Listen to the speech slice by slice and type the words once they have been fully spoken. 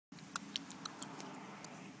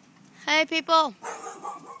Hey people!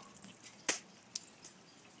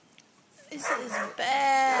 This is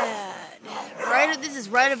bad. This is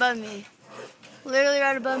right above me. Literally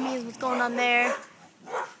right above me is what's going on there.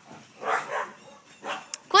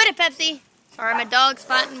 Quit it, Pepsi! Sorry, my dog's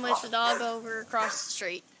fighting with the dog over across the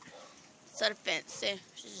street. It's at a fence. See,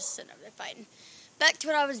 she's just sitting over there fighting. Back to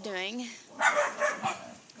what I was doing.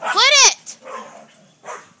 Quit it!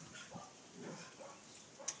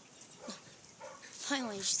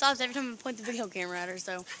 Finally, she stops every time I point the video camera at her,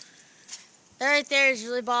 so that right there is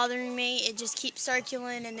really bothering me. It just keeps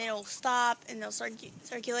circling and then it'll stop and they'll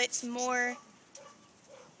circulate some more.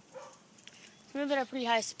 It's moving at a pretty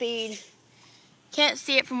high speed. Can't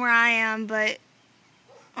see it from where I am, but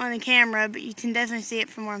on the camera, but you can definitely see it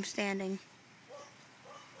from where I'm standing.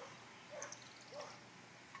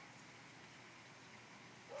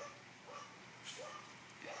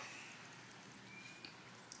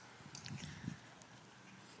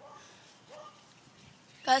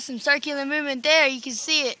 Got some circular movement there, you can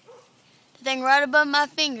see it. The thing right above my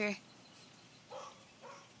finger.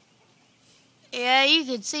 Yeah, you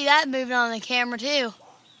can see that moving on the camera too.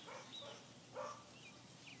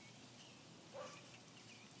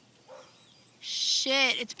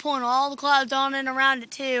 Shit, it's pulling all the clouds on and around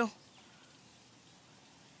it too.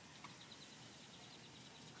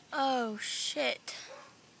 Oh shit.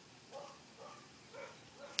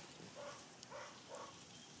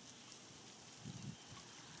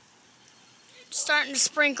 Starting to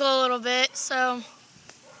sprinkle a little bit, so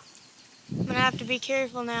I'm gonna have to be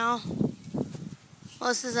careful now. Well,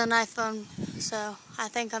 this is an iPhone, so I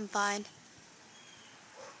think I'm fine.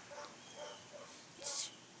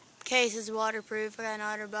 Case is waterproof. I got an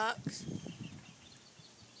otter box.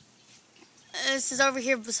 This is over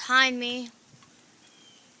here behind me.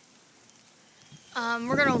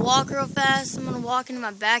 We're gonna walk real fast. I'm gonna walk into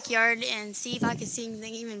my backyard and see if I can see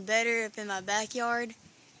anything even better up in my backyard.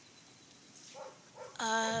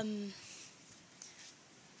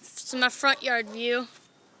 So my front yard view,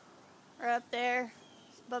 right up there,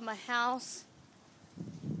 above my house.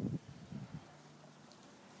 I'm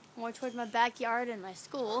more towards my backyard and my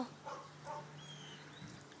school.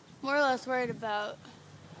 More or less worried about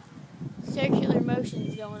circular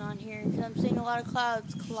motions going on here because I'm seeing a lot of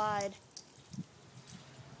clouds collide.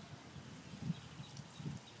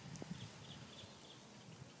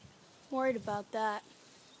 Worried about that.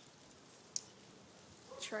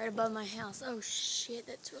 It's right above my house. Oh shit,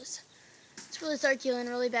 it's really circling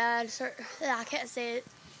really bad. I can't say it.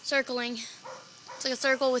 Circling. It's like a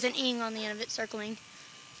circle with an ing on the end of it, circling.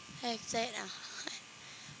 I can say it now.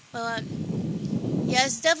 Well, yeah,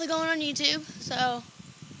 it's definitely going on YouTube, so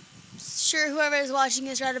I'm sure whoever is watching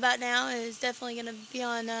this right about now is definitely going to be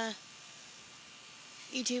on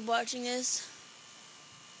YouTube watching this.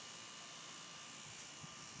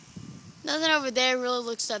 Nothing over there really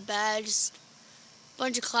looks that bad, just a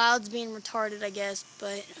bunch of clouds being retarded, I guess,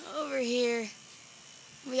 but over here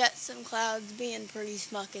we got some clouds being pretty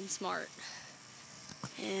fucking smart,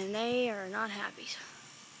 and they are not happy.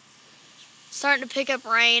 Starting to pick up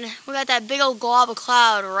rain. We got that big old glob of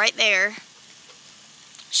cloud right there.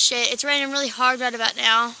 Shit, it's raining really hard right about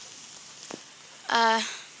now. I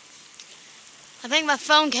think my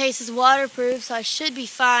phone case is waterproof, so I should be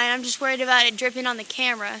fine. I'm just worried about it dripping on the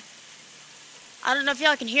camera. I don't know if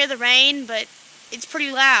y'all can hear the rain, but it's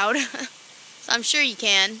pretty loud. So I'm sure you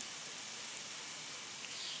can.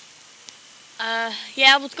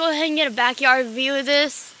 Yeah, let's go ahead and get a backyard view of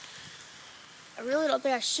this. I really don't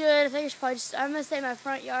think I should. I think I should probably just, I'm going to say my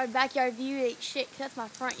front yard, backyard view ain't shit, because that's my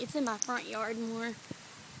front, it's in my front yard more.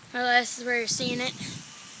 Or this is where you're seeing it.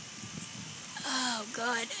 Oh,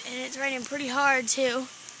 God. And it's raining pretty hard, too.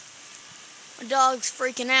 My dog's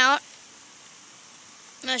freaking out.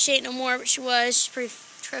 No, she ain't no more, but she was. She's pretty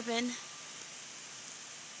tripping.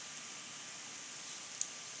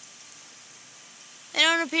 They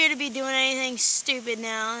don't appear to be doing anything stupid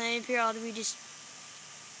now. They appear all to be just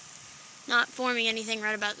not forming anything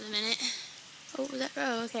right about the minute. Oh, was that?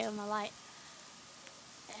 Oh, okay, on my light.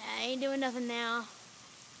 Yeah, I ain't doing nothing now.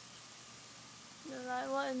 The light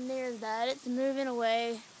wasn't near that. It's moving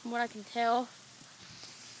away from what I can tell.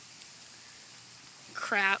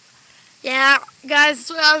 Crap. Yeah, guys, that's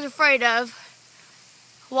what I was afraid of.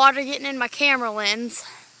 Water getting in my camera lens.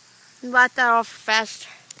 Wipe that off fast.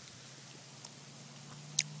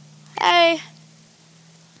 Hey.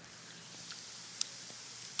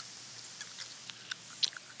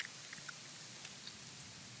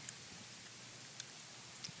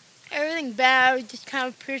 Everything bad just kind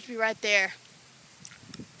of appears to be right there.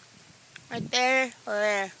 Right there or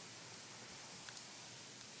there.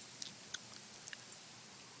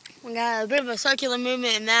 We got a bit of a circular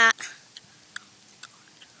movement in that.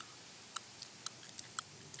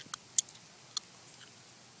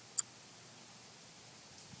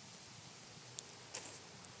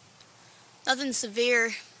 Nothing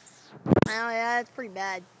severe. Well, yeah, it's pretty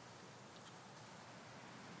bad.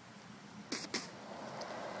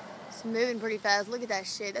 It's moving pretty fast. Look at that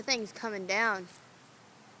shit. That thing's coming down.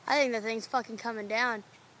 I think that thing's fucking coming down.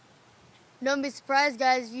 Don't be surprised,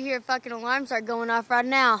 guys, if you hear a fucking alarm start going off right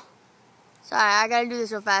now. Sorry, I gotta do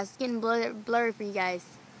this real fast. It's getting blurry for you guys.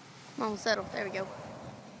 Come on, settle. There we go.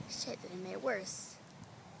 Shit, that made it worse.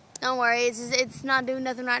 Don't worry, it's not doing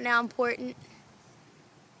nothing right now important.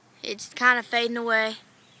 It's kind of fading away.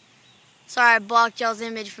 Sorry, I blocked y'all's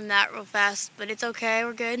image from that real fast, but it's okay.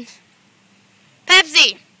 We're good.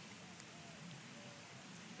 Pepsi!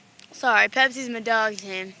 Sorry, Pepsi's my dog's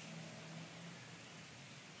name.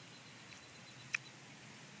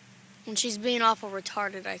 When she's being awful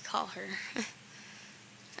retarded, I call her.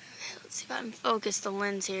 Let's see if I can focus the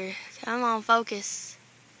lens here. Come on, focus.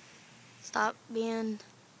 Stop being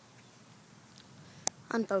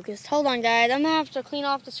unfocused. Hold on, guys. I'm gonna have to clean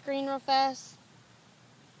off the screen real fast.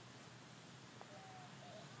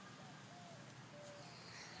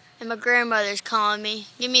 And my grandmother's calling me.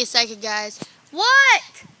 Give me a second, guys. What?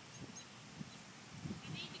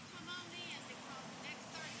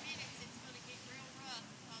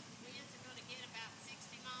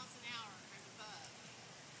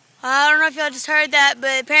 I don't know if y'all just heard that,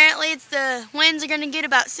 but apparently the winds are going to get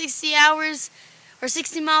about 60 hours or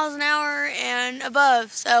 60 miles an hour and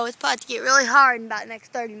above. So it's about to get really hard in about the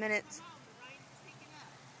next 30 minutes.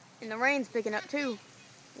 And the rain's picking up too.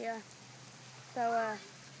 Yeah. So,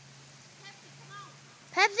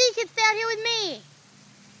 Pepsi can stay out here with me.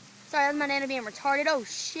 Sorry, that's my nana being retarded. Oh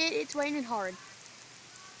shit, it's raining hard.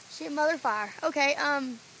 Shit, mother fire. Okay,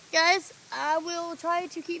 guys, I will try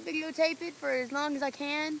to keep videotaping for as long as I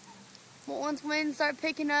can. Once winds start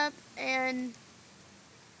picking up and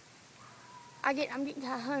I'm getting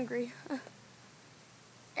kind of hungry.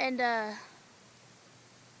 And yeah,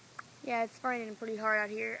 it's raining pretty hard out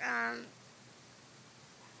here.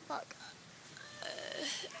 Fuck.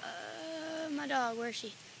 My dog, where is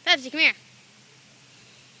she? Pepsi, come here.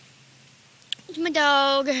 It's my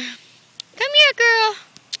dog. Come here, girl.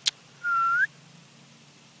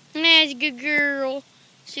 That's a good girl.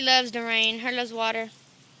 She loves the rain. Her loves water.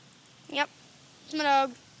 Yep, it's my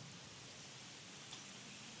dog.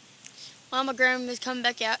 Well, my grandma's coming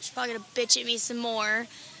back out. She's probably gonna bitch at me some more.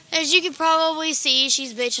 As you can probably see,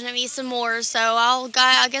 she's bitching at me some more. So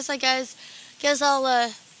I guess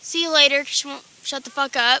I'll see you later. 'Cause she won't shut the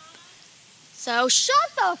fuck up. So shut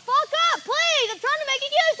the fuck up, please. I'm trying to make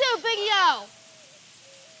a YouTube video.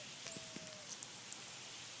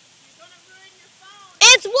 You're gonna ruin your phone.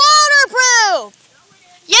 It's waterproof. No, it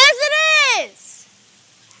isn't. Yes, it is.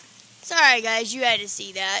 Sorry, guys, you had to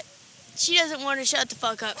see that. She doesn't want to shut the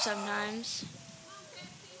fuck up sometimes.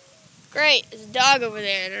 Great, there's a dog over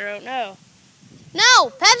there that I don't know. No,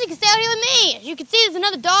 Pepsi can stay out here with me. As you can see, there's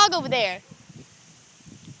another dog over there.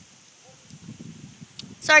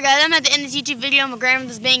 Sorry, guys, I'm at the end of this YouTube video. My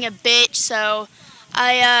grandmother's being a bitch, so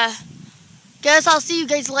I guess I'll see you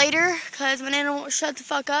guys later, because my nana won't shut the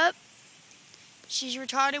fuck up. She's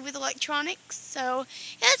retarded with electronics, so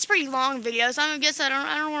yeah, it's a pretty long video. So I guess I don't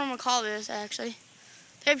know what I'm gonna call this actually.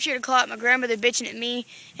 I'm sure to call out my grandmother bitching at me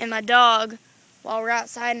and my dog while we're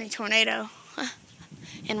outside in a tornado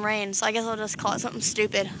and rain. So I guess I'll just call it something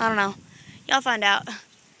stupid. I don't know. Y'all find out.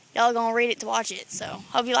 Y'all gonna read it to watch it. So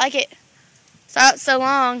hope you like it. So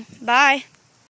long. Bye.